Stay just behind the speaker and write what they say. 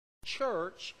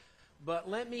church. But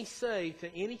let me say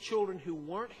to any children who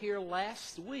weren't here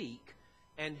last week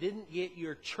and didn't get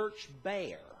your church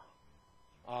bear,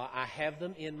 I have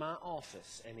them in my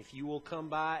office. And if you will come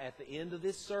by at the end of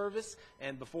this service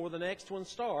and before the next one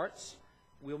starts,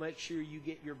 we'll make sure you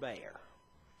get your bear.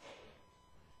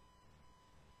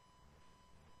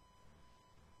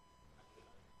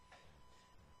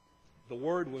 The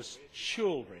word was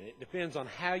children. It depends on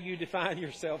how you define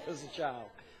yourself as a child.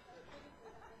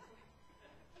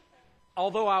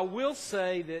 Although I will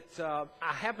say that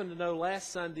I happened to know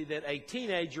last Sunday that a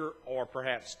teenager, or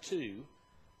perhaps two,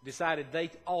 decided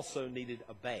they also needed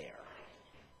a bear.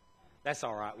 That's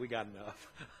all right. We got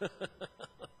enough.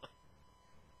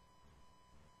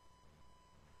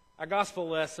 Our gospel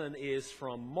lesson is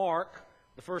from Mark,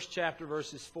 the first chapter,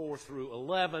 verses 4 through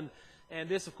 11. And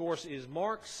this, of course, is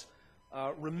Mark's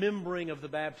remembering of the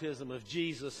baptism of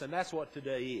Jesus. And that's what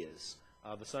today is,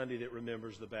 the Sunday that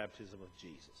remembers the baptism of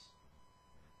Jesus.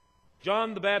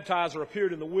 John the Baptizer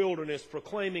appeared in the wilderness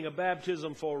proclaiming a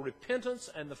baptism for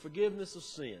repentance and the forgiveness of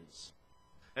sins.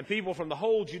 And people from the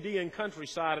whole Judean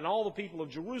countryside and all the people of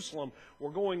Jerusalem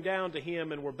were going down to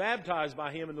him and were baptized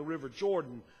by him in the river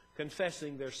Jordan,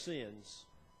 confessing their sins.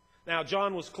 Now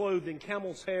John was clothed in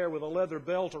camel's hair with a leather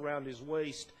belt around his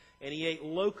waist, and he ate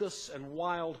locusts and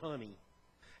wild honey.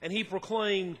 And he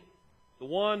proclaimed, "The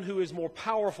one who is more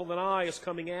powerful than I is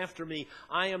coming after me.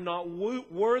 I am not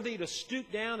worthy to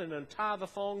stoop down and untie the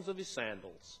thongs of his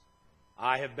sandals.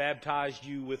 I have baptized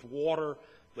you with water,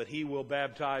 but he will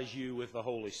baptize you with the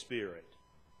Holy Spirit."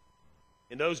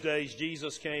 In those days,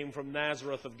 Jesus came from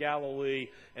Nazareth of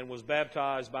Galilee and was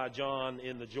baptized by John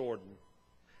in the Jordan.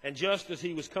 And just as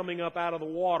he was coming up out of the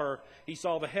water, he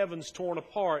saw the heavens torn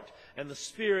apart and the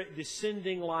Spirit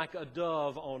descending like a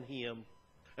dove on him.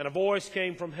 And a voice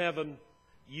came from heaven,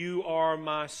 "You are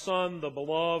my Son, the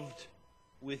beloved.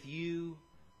 With you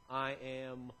I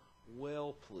am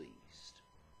well pleased."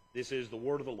 This is the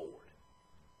word of the Lord.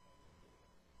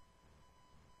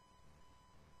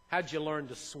 How'd you learn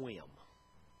to swim?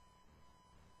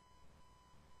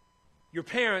 Your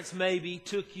parents maybe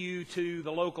took you to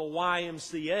the local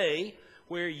YMCA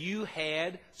where you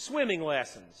had swimming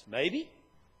lessons. Maybe.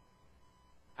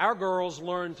 Our girls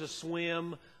learned to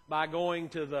swim by going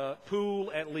to the pool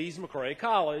at Lees-McRae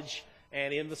College,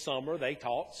 and in the summer they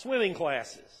taught swimming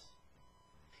classes.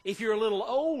 If you're a little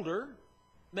older,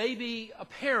 maybe a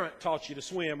parent taught you to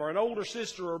swim, or an older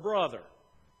sister or brother,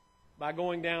 by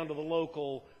going down to the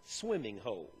local swimming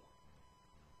hole.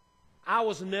 I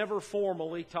was never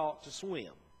formally taught to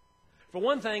swim. For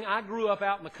one thing, I grew up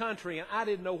out in the country, and I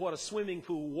didn't know what a swimming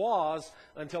pool was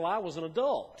until I was an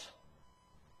adult.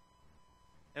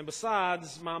 And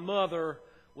besides, my mother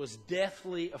was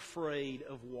deathly afraid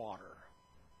of water.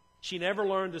 She never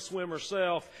learned to swim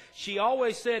herself. She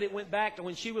always said it went back to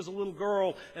when she was a little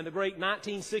girl and the great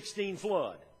 1916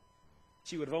 flood.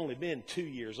 She would have only been 2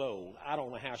 years old. I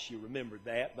don't know how she remembered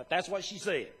that, but that's what she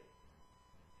said.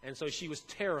 And so she was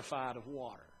terrified of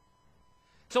water.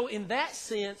 So in that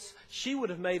sense, she would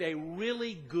have made a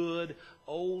really good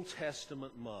Old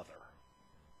Testament mother.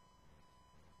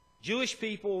 Jewish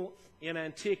people in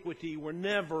antiquity were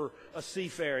never a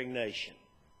seafaring nation.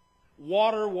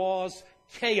 Water was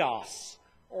chaos,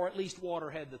 or at least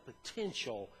water had the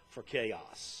potential for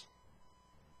chaos.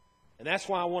 And that's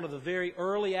why one of the very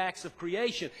early acts of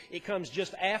creation, it comes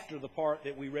just after the part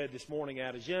that we read this morning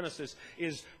out of Genesis,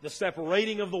 is the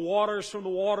separating of the waters from the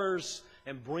waters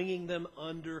and bringing them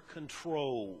under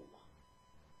control.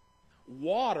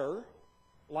 Water,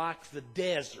 like the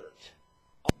desert,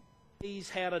 always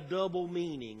had a double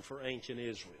meaning for ancient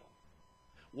Israel.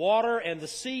 Water, and the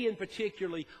sea in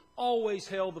particular, always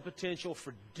held the potential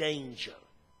for danger.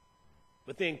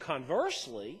 But then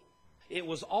conversely, it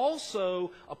was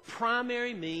also a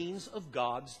primary means of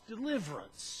God's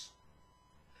deliverance.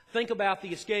 Think about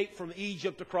the escape from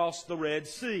Egypt across the Red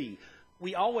Sea.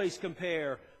 We always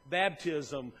compare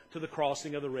baptism to the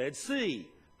crossing of the Red Sea.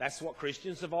 That's what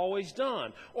Christians have always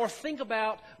done. Or think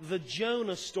about the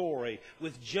Jonah story,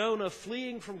 with Jonah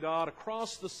fleeing from God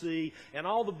across the sea and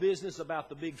all the business about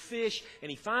the big fish. And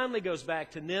he finally goes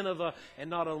back to Nineveh, and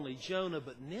not only Jonah,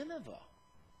 but Nineveh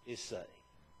is saved.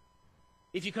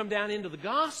 If you come down into the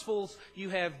Gospels, you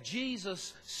have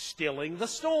Jesus stilling the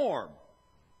storm.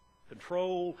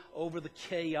 Control over the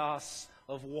chaos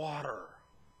of water.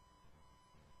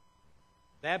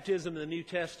 Baptism in the New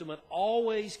Testament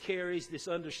always carries this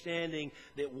understanding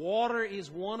that water is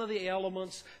one of the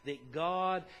elements that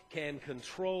God can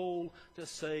control to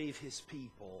save His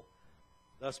people.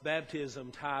 Thus,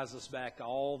 baptism ties us back to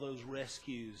all those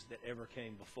rescues that ever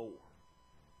came before.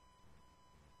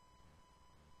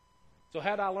 So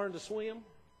how did I learn to swim?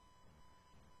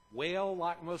 Well,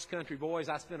 like most country boys,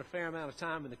 I spent a fair amount of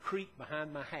time in the creek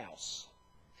behind my house.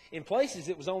 In places,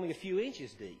 it was only a few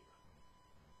inches deep.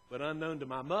 But unknown to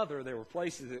my mother, there were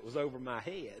places it was over my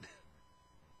head.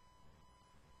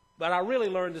 But I really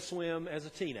learned to swim as a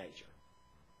teenager,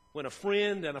 when a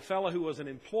friend and a fellow who was an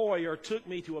employer took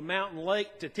me to a mountain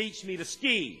lake to teach me to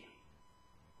ski,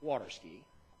 water ski.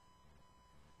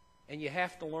 And you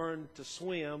have to learn to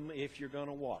swim if you're going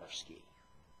to water ski.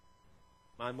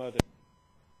 My mother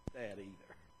didn't do that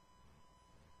either.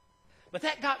 But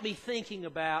that got me thinking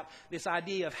about this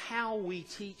idea of how we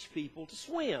teach people to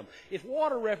swim. If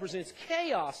water represents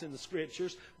chaos in the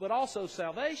Scriptures, but also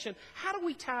salvation, how do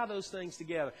we tie those things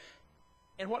together?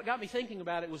 And what got me thinking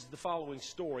about it was the following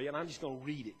story, and I'm just going to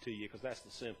read it to you because that's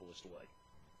the simplest way.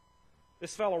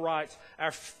 This fellow writes,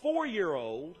 our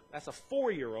 4-year-old, that's a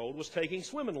 4-year-old, was taking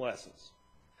swimming lessons.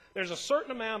 There's a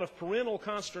certain amount of parental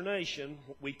consternation.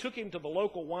 We took him to the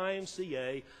local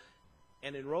YMCA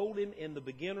and enrolled him in the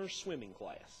beginner's swimming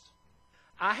class.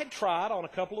 I had tried on a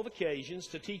couple of occasions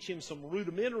to teach him some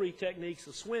rudimentary techniques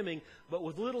of swimming, but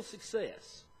with little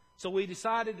success. So we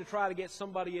decided to try to get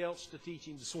somebody else to teach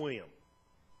him to swim.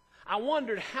 I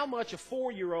wondered how much a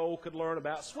 4-year-old could learn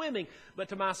about swimming, but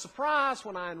to my surprise,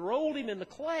 when I enrolled him in the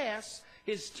class,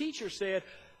 his teacher said,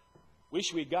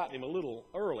 "Wish we'd gotten him a little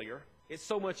earlier. It's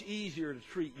so much easier to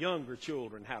treat younger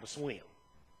children how to swim."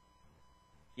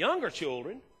 Younger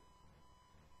children?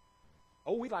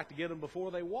 Oh, we'd like to get them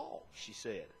before they walk, she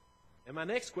said. And my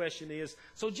next question is,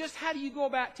 so just how do you go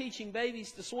about teaching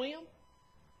babies to swim?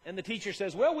 And the teacher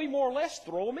says, well, we more or less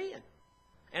throw them in.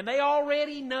 And they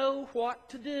already know what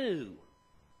to do.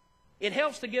 It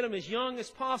helps to get them as young as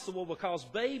possible because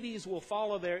babies will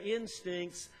follow their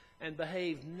instincts and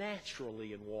behave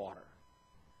naturally in water.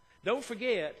 Don't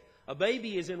forget, a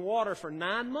baby is in water for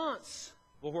 9 months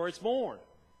before it's born.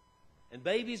 And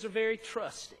babies are very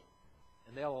trusting,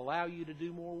 and they'll allow you to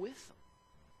do more with them.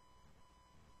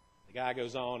 The guy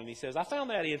goes on and he says, I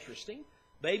found that interesting.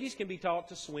 Babies can be taught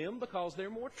to swim because they're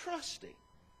more trusting.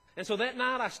 And so that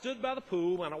night I stood by the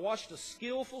pool and I watched a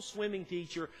skillful swimming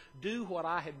teacher do what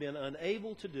I had been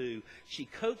unable to do. She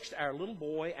coaxed our little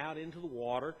boy out into the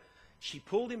water. She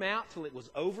pulled him out till it was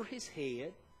over his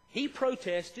head. He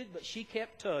protested, but she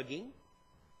kept tugging.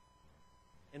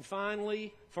 And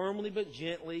finally, firmly but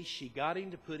gently, she got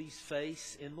him to put his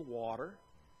face in the water.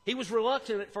 He was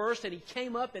reluctant at first, and he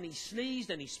came up and he sneezed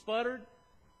and he sputtered.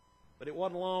 But it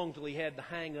wasn't long till he had the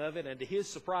hang of it, and to his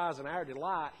surprise and our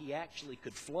delight, he actually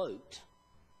could float.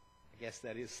 I guess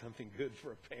that is something good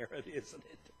for a parent, isn't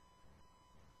it?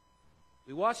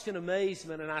 We watched in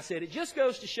amazement, and I said, it just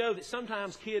goes to show that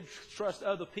sometimes kids trust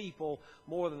other people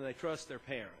more than they trust their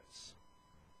parents.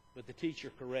 But the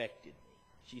teacher corrected me.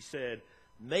 She said,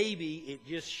 maybe it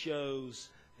just shows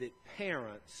that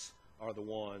parents are the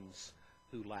ones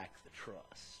who lack the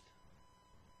trust.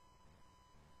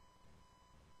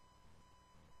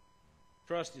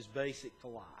 Trust is basic to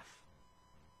life.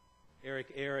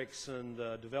 Erik Erikson,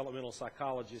 the developmental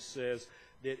psychologist, says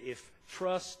that if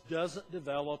trust doesn't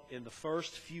develop in the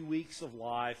first few weeks of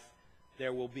life,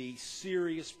 there will be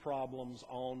serious problems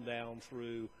on down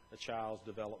through a child's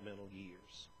developmental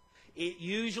years. It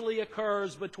usually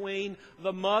occurs between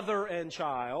the mother and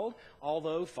child,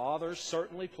 although fathers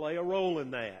certainly play a role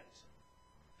in that.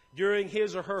 During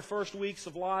his or her first weeks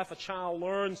of life, a child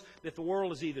learns that the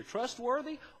world is either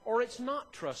trustworthy or it's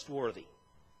not trustworthy.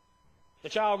 The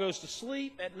child goes to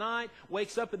sleep at night,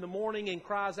 wakes up in the morning and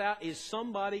cries out, is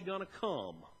somebody going to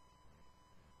come?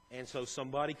 And so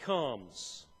somebody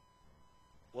comes.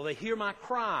 Will they hear my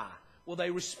cry? Will they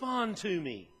respond to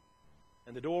me?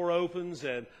 And the door opens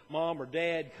and mom or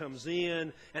dad comes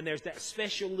in, and there's that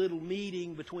special little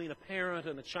meeting between a parent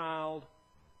and a child.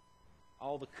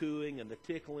 All the cooing and the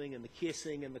tickling and the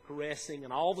kissing and the caressing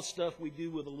and all the stuff we do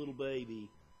with a little baby.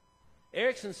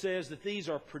 Erikson says that these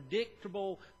are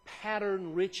predictable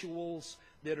pattern rituals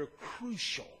that are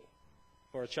crucial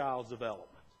for a child's development.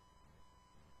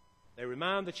 They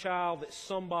remind the child that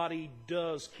somebody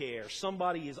does care.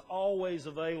 Somebody is always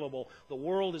available. The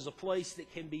world is a place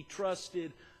that can be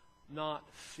trusted, not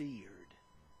feared.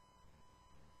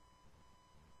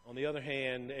 On the other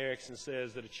hand, Erikson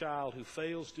says that a child who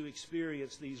fails to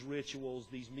experience these rituals,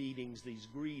 these meetings, these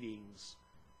greetings,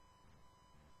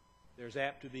 there's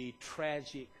apt to be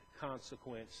tragic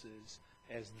consequences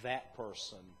as that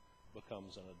person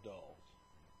becomes an adult.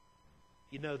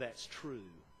 You know that's true,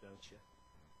 don't you?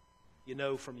 You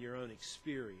know from your own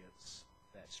experience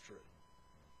that's true.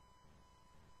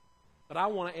 But I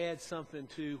want to add something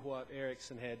to what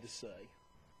Erikson had to say.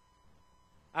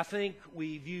 I think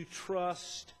we view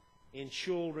trust in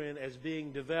children as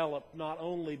being developed not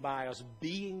only by us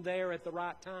being there at the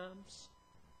right times,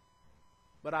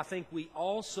 but I think we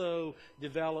also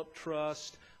develop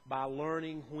trust by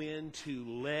learning when to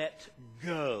let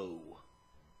go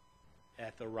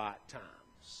at the right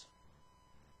times.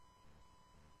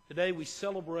 Today we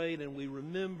celebrate and we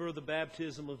remember the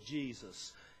baptism of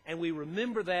Jesus. And we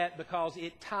remember that because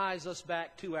it ties us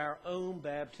back to our own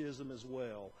baptism as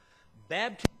well.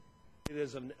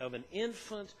 Baptism of an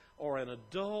infant or an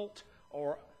adult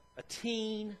or a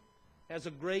teen has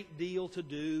a great deal to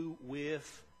do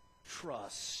with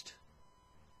trust.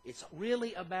 It's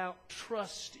really about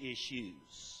trust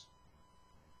issues.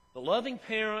 The loving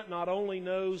parent not only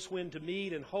knows when to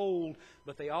meet and hold,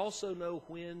 but they also know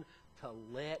when to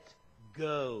let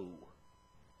go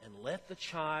and let the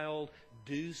child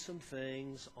do some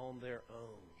things on their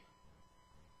own.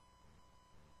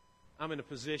 I'm in a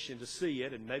position to see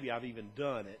it, and maybe I've even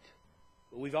done it.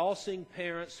 But we've all seen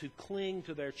parents who cling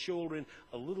to their children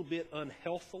a little bit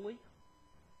unhealthily.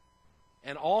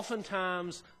 And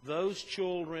oftentimes, those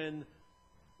children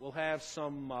will have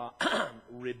some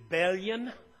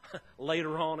rebellion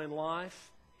later on in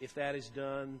life if that is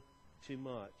done too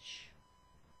much.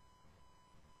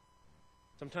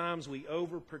 Sometimes we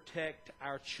overprotect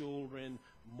our children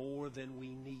more than we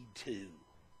need to.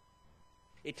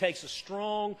 It takes a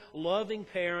strong, loving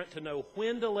parent to know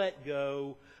when to let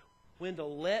go, when to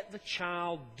let the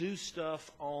child do stuff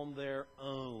on their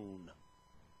own.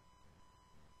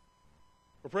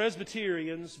 For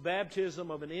Presbyterians, baptism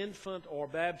of an infant or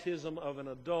baptism of an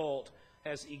adult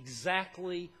has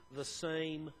exactly the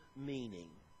same meaning.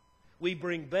 We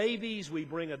bring babies, we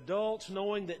bring adults,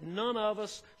 knowing that none of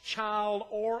us, child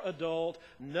or adult,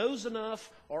 knows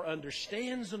enough or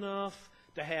understands enough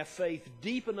to have faith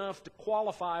deep enough to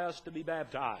qualify us to be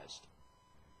baptized.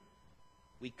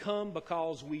 We come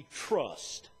because we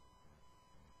trust,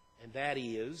 and that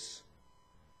is,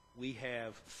 we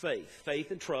have faith.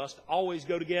 Faith and trust always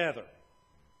go together.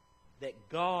 That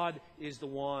God is the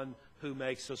one who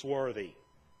makes us worthy,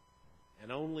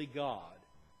 and only God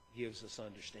gives us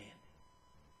understanding.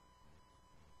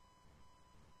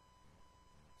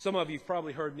 Some of you have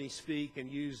probably heard me speak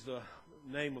and use the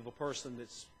name of a person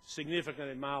that's significant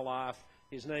in my life.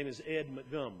 His name is Ed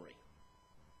Montgomery.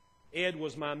 Ed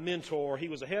was my mentor. He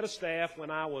was a head of staff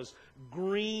when I was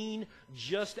green,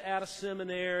 just out of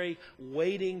seminary,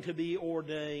 waiting to be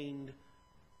ordained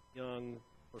young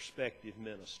prospective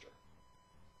minister.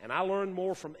 And I learned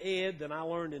more from Ed than I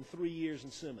learned in 3 years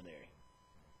in seminary.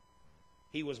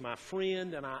 He was my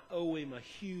friend, and I owe him a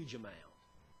huge amount.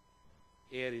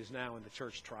 Ed is now in the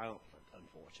church triumphant,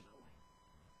 unfortunately.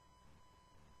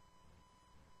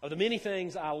 Of the many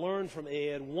things I learned from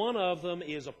Ed, one of them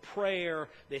is a prayer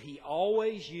that he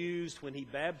always used when he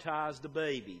baptized a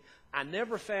baby. I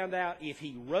never found out if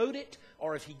he wrote it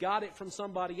or if he got it from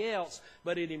somebody else,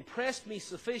 but it impressed me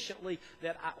sufficiently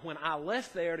that when I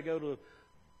left there to go to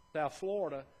South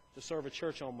Florida to serve a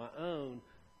church on my own,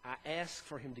 I asked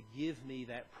for him to give me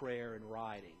that prayer in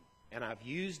writing. And I've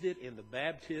used it in the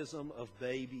baptism of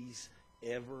babies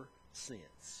ever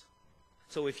since.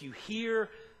 So if you hear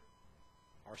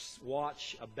or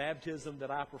watch a baptism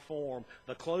that I perform,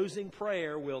 the closing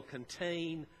prayer will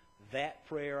contain that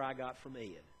prayer I got from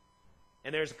Ed.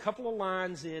 And there's a couple of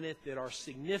lines in it that are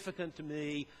significant to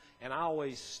me, and I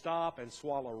always stop and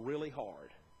swallow really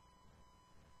hard.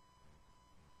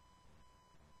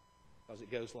 Because it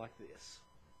goes like this.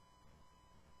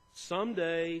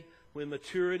 Someday, when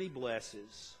maturity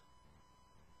blesses,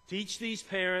 teach these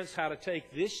parents how to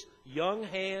take this young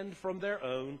hand from their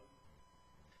own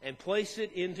and place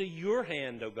it into your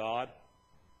hand, O God.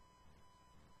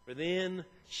 For then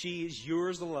she is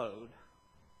yours alone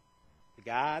to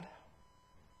guide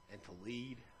and to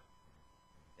lead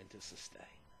and to sustain.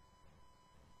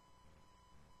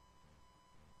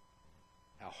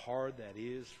 How hard that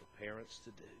is for parents to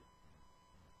do.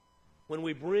 When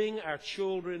we bring our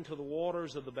children to the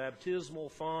waters of the baptismal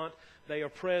font, they are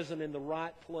present in the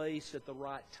right place at the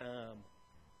right time.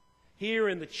 Here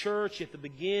in the church at the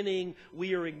beginning,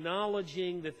 we are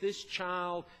acknowledging that this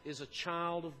child is a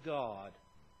child of God.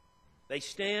 They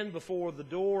stand before the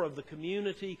door of the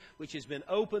community which has been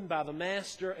opened by the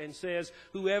Master and says,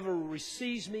 "Whoever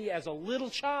receives me as a little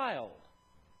child."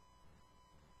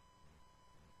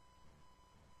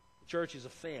 The church is a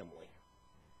family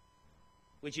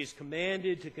which is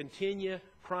commanded to continue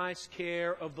Christ's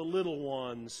care of the little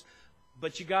ones.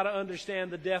 But you got to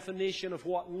understand the definition of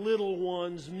what little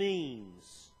ones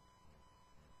means.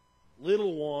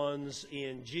 Little ones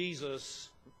in Jesus'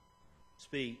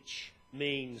 speech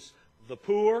means the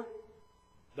poor,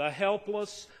 the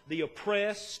helpless, the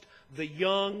oppressed, the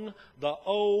young, the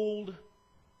old,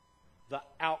 the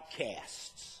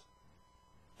outcasts.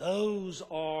 Those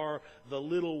are the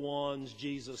little ones,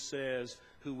 Jesus says,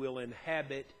 who will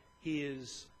inhabit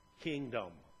His kingdom.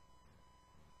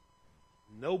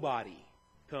 Nobody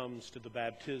comes to the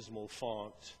baptismal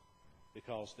font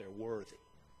because they're worthy.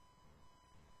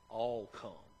 All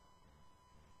come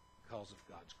because of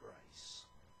God's grace.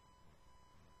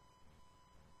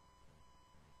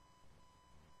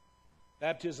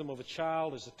 Baptism of a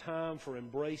child is a time for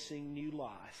embracing new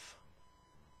life.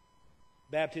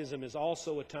 Baptism is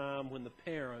also a time when the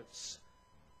parents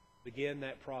begin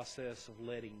that process of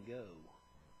letting go.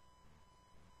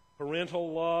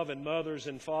 Parental love in mothers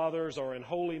and fathers or in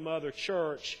Holy Mother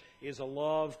Church is a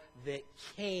love that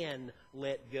can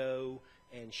let go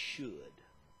and should.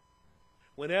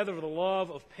 Whenever the love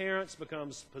of parents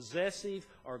becomes possessive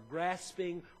or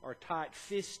grasping or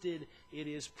tight-fisted, it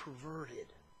is perverted.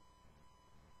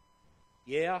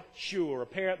 Yeah, sure, a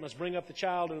parent must bring up the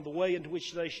child in the way into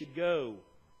which they should go.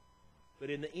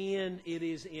 But in the end, it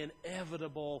is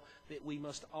inevitable that we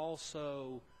must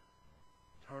also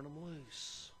turn them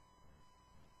loose.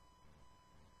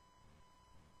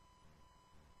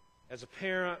 As a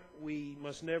parent, we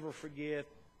must never forget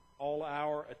all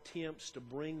our attempts to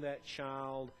bring that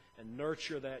child and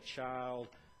nurture that child,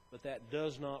 but that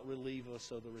does not relieve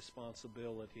us of the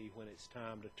responsibility when it's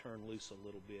time to turn loose a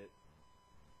little bit.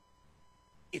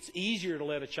 It's easier to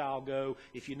let a child go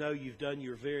if you know you've done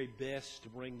your very best to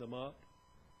bring them up.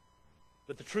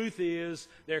 But the truth is,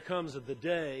 there comes the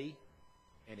day,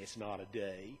 and it's not a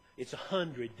day, it's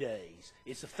 100 days,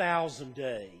 it's 1,000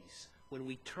 days, when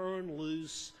we turn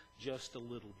loose just a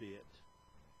little bit.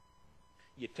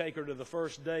 You take her to the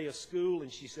first day of school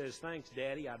and she says, "Thanks,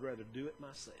 Daddy, I'd rather do it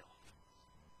myself."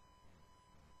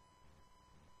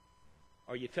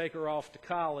 Or you take her off to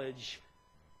college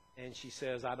and she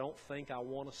says, "I don't think I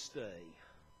want to stay."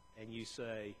 And you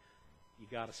say, "You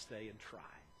got to stay and try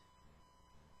it."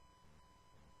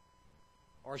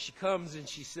 Or she comes and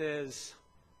she says,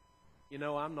 "You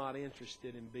know, I'm not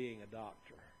interested in being a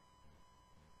doctor."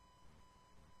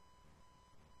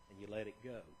 And you let it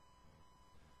go.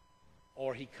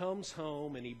 Or he comes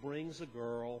home and he brings a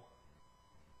girl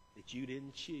that you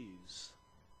didn't choose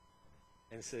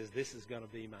and says, "This is going to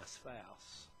be my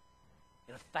spouse."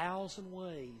 In 1,000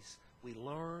 ways, we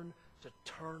learn to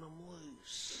turn them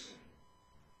loose.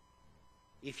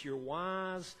 If you're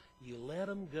wise, you let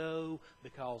them go,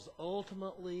 because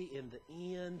ultimately, in the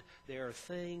end, there are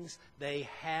things they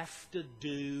have to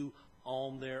do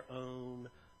on their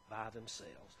own by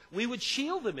themselves. We would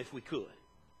shield them if we could.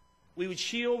 We would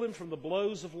shield them from the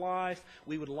blows of life.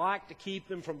 We would like to keep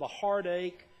them from the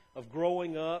heartache of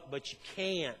growing up, but you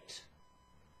can't.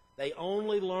 They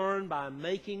only learn by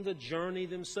making the journey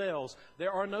themselves.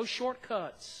 There are no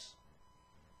shortcuts.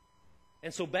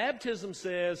 And so baptism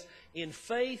says, in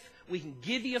faith, we can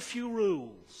give you a few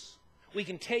rules. We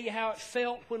can tell you how it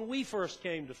felt when we first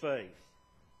came to faith.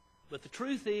 But the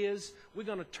truth is, we're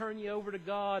going to turn you over to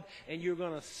God, and you're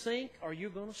going to sink or you're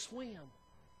going to swim.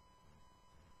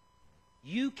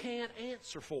 You can't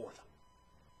answer for them.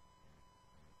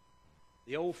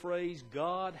 The old phrase,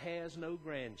 God has no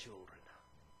grandchildren.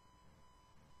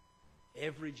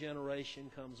 Every generation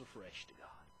comes afresh to God.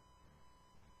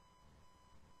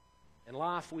 And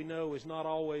life, we know, is not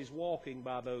always walking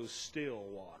by those still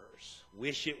waters.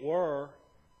 Wish it were.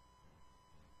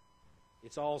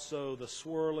 It's also the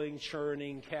swirling,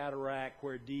 churning cataract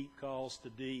where deep calls to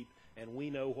deep, and we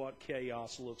know what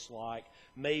chaos looks like.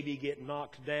 Maybe get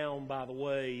knocked down by the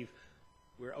wave.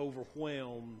 We're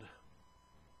overwhelmed.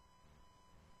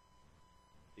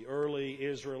 The early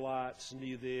Israelites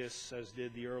knew this, as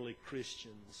did the early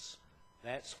Christians.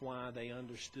 That's why they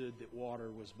understood that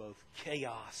water was both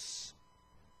chaos,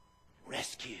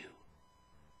 rescue.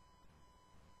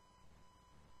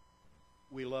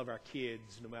 We love our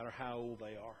kids no matter how old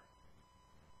they are,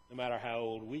 no matter how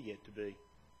old we get to be.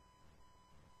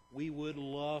 We would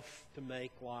love to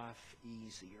make life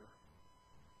easier.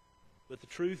 But the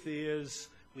truth is,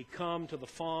 we come to the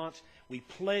font, we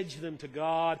pledge them to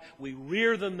God, we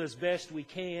rear them as best we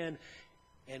can,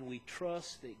 and we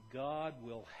trust that God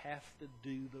will have to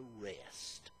do the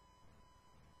rest,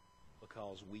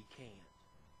 because we can't.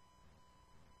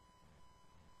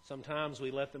 Sometimes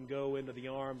we let them go into the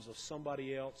arms of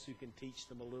somebody else who can teach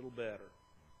them a little better,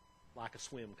 like a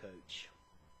swim coach,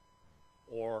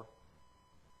 or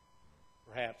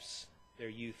perhaps their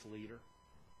youth leader,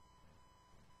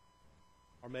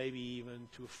 or maybe even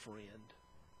to a friend.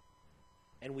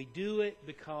 And we do it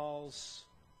because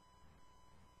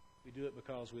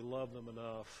we love them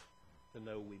enough to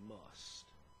know we must.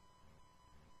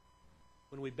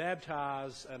 When we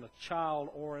baptize a child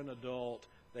or an adult,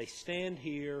 they stand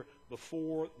here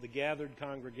before the gathered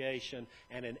congregation,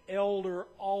 and an elder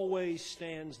always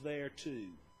stands there too.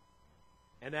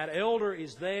 And that elder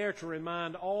is there to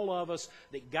remind all of us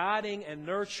that guiding and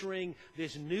nurturing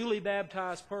this newly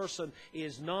baptized person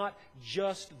is not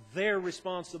just their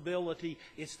responsibility,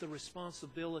 it's the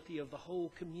responsibility of the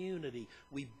whole community.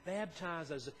 We baptize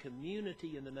as a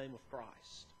community in the name of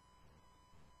Christ.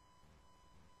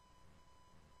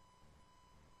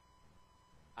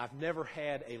 I've never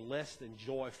had a less than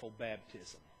joyful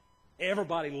baptism.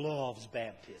 Everybody loves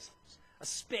baptisms,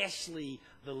 especially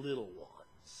the little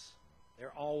ones.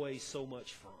 They're always so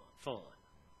much fun.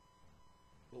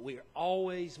 But we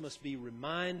always must be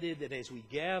reminded that as we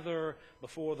gather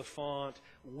before the font,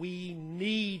 we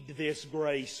need this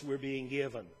grace we're being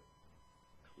given.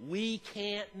 We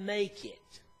can't make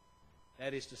it.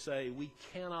 That is to say, we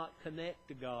cannot connect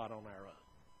to God on our own.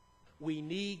 We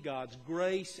need God's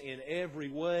grace in every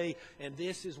way, and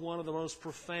this is one of the most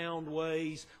profound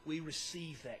ways we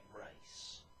receive that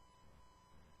grace.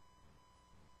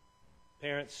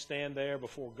 Parents stand there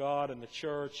before God and the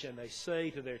church, and they say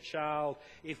to their child,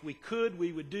 if we could,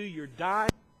 we would do your dying,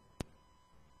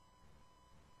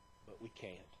 but we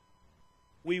can't.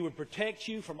 We would protect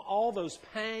you from all those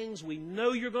pangs we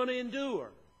know you're going to endure,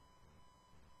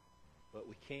 but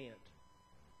we can't.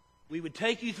 We would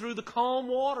take you through the calm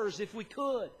waters if we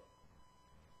could,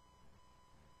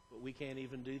 but we can't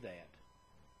even do that.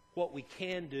 What we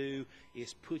can do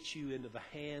is put you into the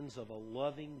hands of a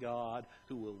loving God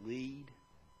who will lead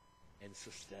and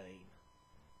sustain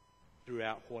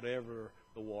throughout whatever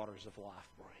the waters of life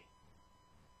bring.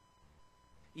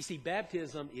 You see,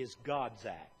 baptism is God's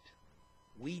act.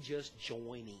 We just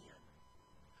join in.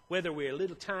 Whether we're a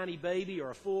little tiny baby or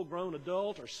a full-grown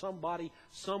adult or somebody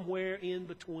somewhere in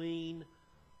between,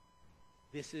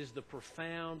 this is the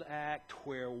profound act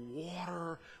where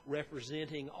water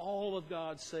representing all of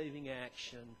God's saving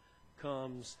action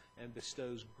comes and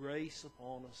bestows grace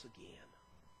upon us again.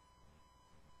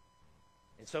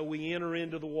 And so we enter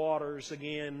into the waters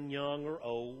again, young or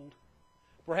old,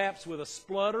 perhaps with a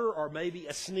splutter or maybe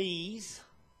a sneeze,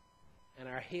 and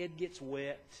our head gets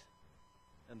wet,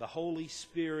 and the Holy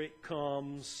Spirit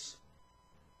comes,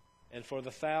 and for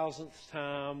the 1,000th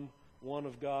time, one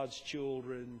of God's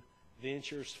children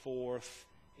ventures forth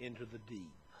into the deep.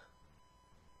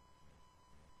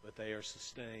 But they are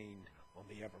sustained on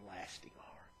the everlasting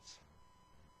arms.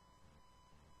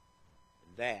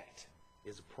 And that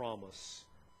is a promise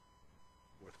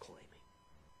worth claiming.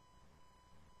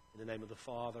 In the name of the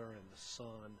Father, and the Son,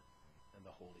 and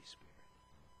the Holy Spirit.